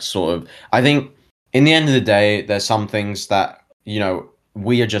to like sort of. I think in the end of the day, there's some things that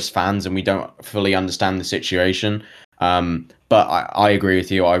we are just fans and we don't fully understand the situation. But I agree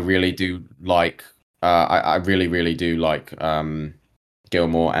with you. I really do like. I really, really do like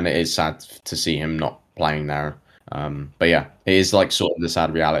Gilmore, and it is sad to see him not playing there. But yeah, it is like sort of the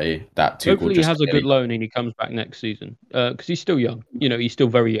sad reality that Tuchel Hopefully, he just has a good clearly. loan and he comes back next season. Because he's still young. He's still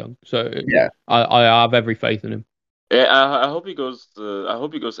very young. So Yeah, I have every faith in him. yeah. I hope he goes. I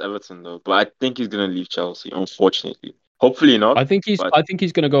hope he goes to Everton though, but I think he's gonna leave Chelsea. Unfortunately, hopefully not. But I think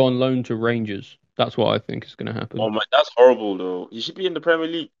he's going to go on loan to Rangers. That's what I think is going to oh happen. my, that's horrible though. He should be in the Premier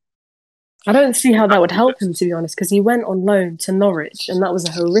League. I don't see He's how that would actually help him, best. to be honest, because he went on loan to Norwich, and that was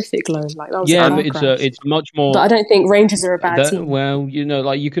a horrific loan. Like that was a Yeah, And car it's crash. much But more I don't think Rangers are a bad that team. well,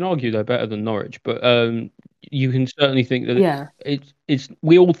 like you can argue they're better than Norwich, but you can certainly think that Yeah, it's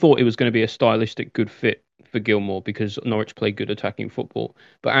we all thought it was going to be a stylistic good fit for Gilmore because Norwich play good attacking football,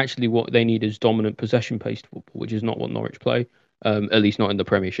 but actually what they need is dominant possession based football, which is not what Norwich play. At least not in the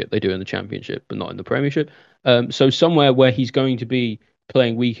Premiership. They do in the Championship, but not in the Premiership. So somewhere where he's going to be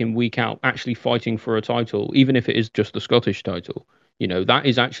playing week in, week out, actually fighting for a title, even if it is just the Scottish title, that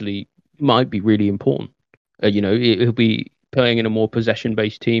is actually might be really important. It'll be playing in a more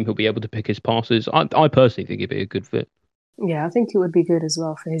possession-based team. He'll be able to pick his passes. I personally think it'd be a good fit. Yeah, I think it would be good as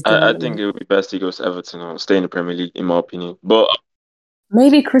well for his I think development. it would be best he goes to Everton or stay in the Premier League, in my opinion. But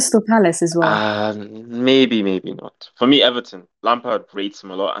Maybe Crystal Palace as well. maybe not. For me, Everton. Lampard rates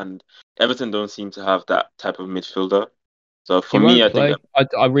him a lot, and Everton don't seem to have that type of midfielder. So He for me, won't I think play.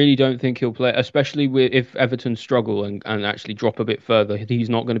 I really don't think he'll play, especially if Everton struggle and actually drop a bit further. He's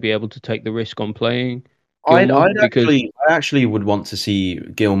not going to be able to take the risk on playing Gilmore because I actually would want to see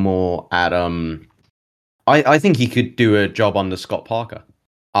Gilmore at I think he could do a job under Scott Parker.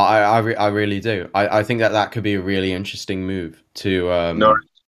 I really do. I think that could be a really interesting move to Norwich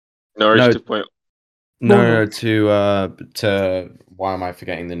no 2.0. no Bournemouth. to why am I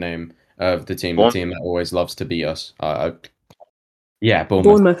forgetting the name of the team? The Bournemouth. team that always loves to beat us. Yeah, Bournemouth.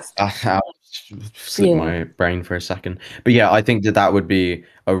 Bournemouth. That slipped Yeah. my brain for a second. But yeah, I think that would be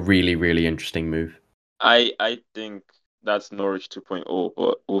a really, really interesting move. I think that's Norwich 2.0,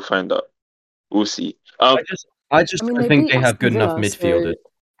 but we'll find out. We'll see. I just I mean, don't they think beat they have Aston good enough Villa, so midfielders.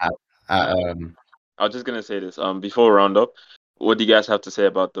 At, I was just gonna say this. Before we round up, what do you guys have to say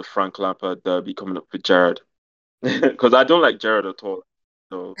about the Frank Lampard derby coming up with Jared? Because I don't like Jared at all.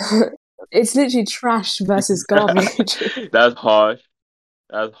 So it's literally trash versus garbage. that's harsh.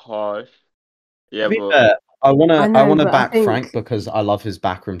 That's harsh. to Yeah, be but fair, I I know, wanna but I back think, Frank because I love his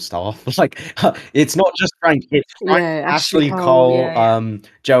backroom staff. Like it's not just Frank, it's Frank, yeah, Ashley Ashley Cole, Cole, yeah,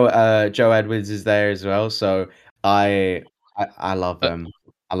 yeah. Joe Edwards is there as well. So I I love uh, them.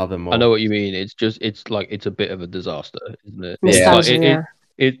 I love them I know all. what you mean. It's a bit of a disaster, isn't it? It's Yeah. like Nostalgia, yeah.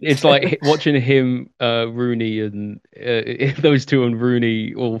 it's like watching him, Rooney, and those two and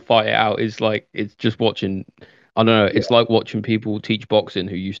Rooney all fight it out. It's just watching. I don't know. Yeah. It's like watching people teach boxing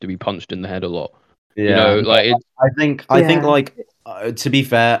who used to be punched in the head a lot. You Yeah, know, like it. I think Yeah. like to be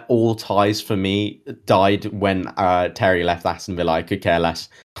fair, all ties for me died when Terry left Aston Villa. I could care less.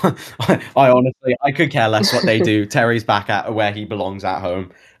 I honestly I could care less what they do. Terry's back at where he belongs at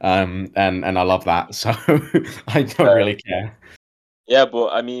home, and I love that. So I don't really care. yeah, but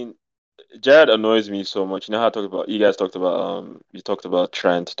I mean, Jared annoys me so much. You know how I talked about you guys talked about you talked about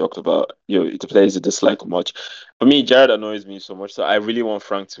Trent, you talked about the players you dislike much. For me, Jared annoys me so much. So I really want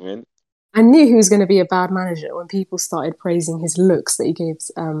Frank to win. I knew he was going to be a bad manager when people started praising his looks that he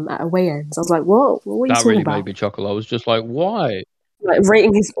gives at away ends. I was like, what are you That talking really made about? me chuckle. I was just like, why? Like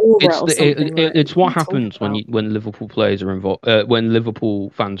rating his aura It's or something. Like, it's what are what you talking happens about? when Liverpool players are involved, when Liverpool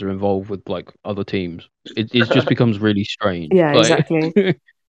fans are involved with like other teams. It just becomes really strange. Yeah, Like, exactly.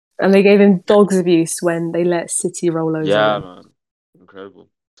 And they gave him dog's abuse when they let City roll over Yeah, him. man, incredible.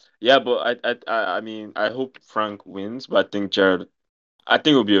 Yeah, but I mean, I hope Frank wins, but I think Jared. I think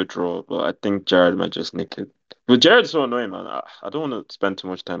it'll be a draw, but I think Jared might just nick it. But Jared's so annoying, man. I don't want to spend too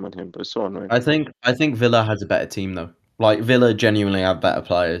much time on him, but it's so annoying. I think Villa has a better team though. Like Villa genuinely have better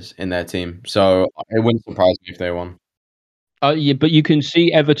players in their team, so it wouldn't surprise me if they won. yeah, but you can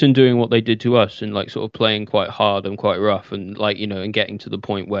see Everton doing what they did to us and like sort of playing quite hard and quite rough and like and getting to the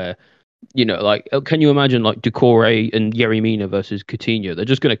point where like can you imagine like Decore and Yerry Mina versus Coutinho? They're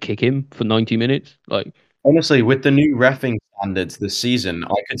just gonna kick him for 90 minutes, like. Honestly, with the new reffing standards this season,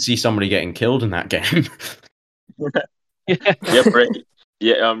 I could see somebody getting killed in that game. Yeah, Brett.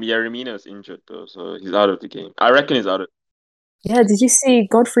 Yeah, Yeremina injured though, so he's out of the game. I reckon he's out of. Yeah, did you see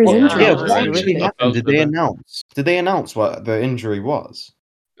Godfrey's Yeah, injury? Yeah, It I was what really actually I horrific. happened? felt for that. Did they announce what the injury was?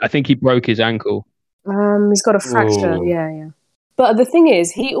 I think he broke his ankle. He's got a fracture. Oh, Yeah, yeah. But the thing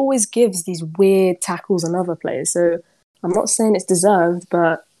is, he always gives these weird tackles on other players. So I'm not saying it's deserved,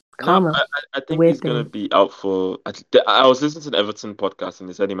 but No, karma, I the think weird he's gonna thing. be out for. I was listening to the Everton podcast and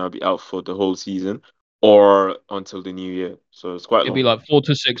they said he might be out for the whole season or until the new year. So it's quite It'd be long. like 4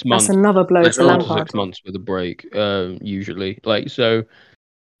 to 6 That's months, another blow Like to four to oh, six Lampard. God. months with a break, usually. Like so,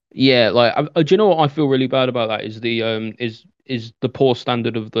 yeah. Like, do you know what I feel really bad about that is the is the poor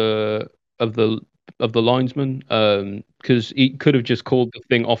standard of the of the linesman. Because he could have just called the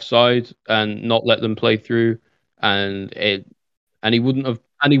thing offside and not let them play through, and it and he wouldn't have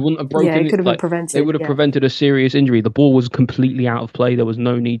Yeah, broken it it. could have been Like they prevented. would have Yeah. prevented a serious injury. The ball was completely out of play. There was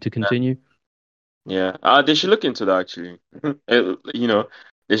no need to continue. Yeah, they should look into that actually.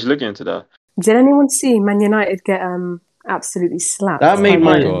 They should look into that. Did anyone see Man United get absolutely that slapped by made Oh my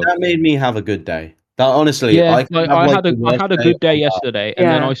my Brighton? god. that made me have a good day. That honestly, Yeah, I could like have like the I worst had a day good day of my life. yesterday, and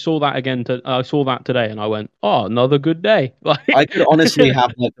then Yeah. I saw that again. I saw that today, and I went, "Oh, another good day!" Like I could honestly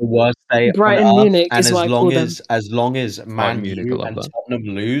have like the worst day on Brighton earth, Munich and is what I call them. as long as Bayern Man Munich, I U love and that.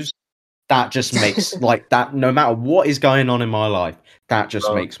 Tottenham lose, that just makes like that. No matter what is going on in my life, that just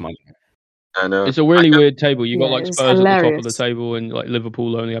Bro, makes my day. I know. It's a really weird table. You got Yeah, like it was Spurs at the top of the hilarious. table, and like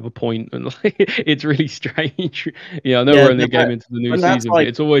Liverpool only have a point, and like it's really strange. Yeah, I know Yeah, we're only a game into the new and that's season, but like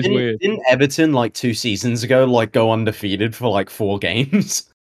it's always weird. didn't Everton like 2 seasons ago like go undefeated for like 4 games?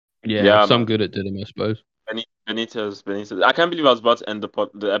 Yeah, Yeah, some man. good at did them, I suppose. Benitez. I can't believe I was about to end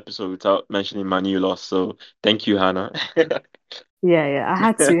the episode without mentioning my new loss. So thank you, Hannah. Yeah, I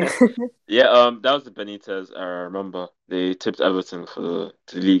had to. Yeah, that was the Benitez. I remember they tipped Everton for the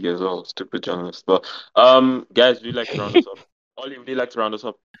league as well. Stupid journalists. But guys, would you like to round us up? Ollie, would you like to round us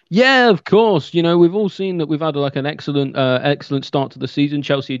up? Yeah, of course. You know, we've all seen that we've had like an excellent start to the season.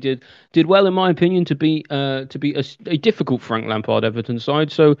 Chelsea did well, in my opinion, to be a difficult Frank Lampard Everton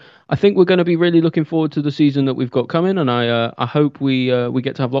side. So I think we're going to be really looking forward to the season that we've got coming, and I hope we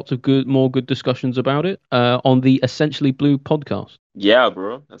get to have lots of more good discussions about it on the Essentially Blue podcast. Yeah,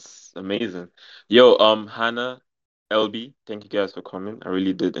 bro, that's amazing. Yo, Hannah, LB, thank you guys for coming. I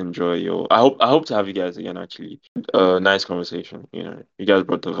really did enjoy your. I hope to have you guys again. Actually, nice conversation. You guys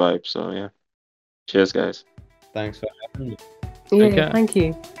brought the vibe. So yeah, cheers, guys. Thanks for having me. Take Yeah, care. thank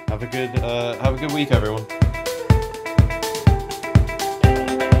you. Have a good week, everyone.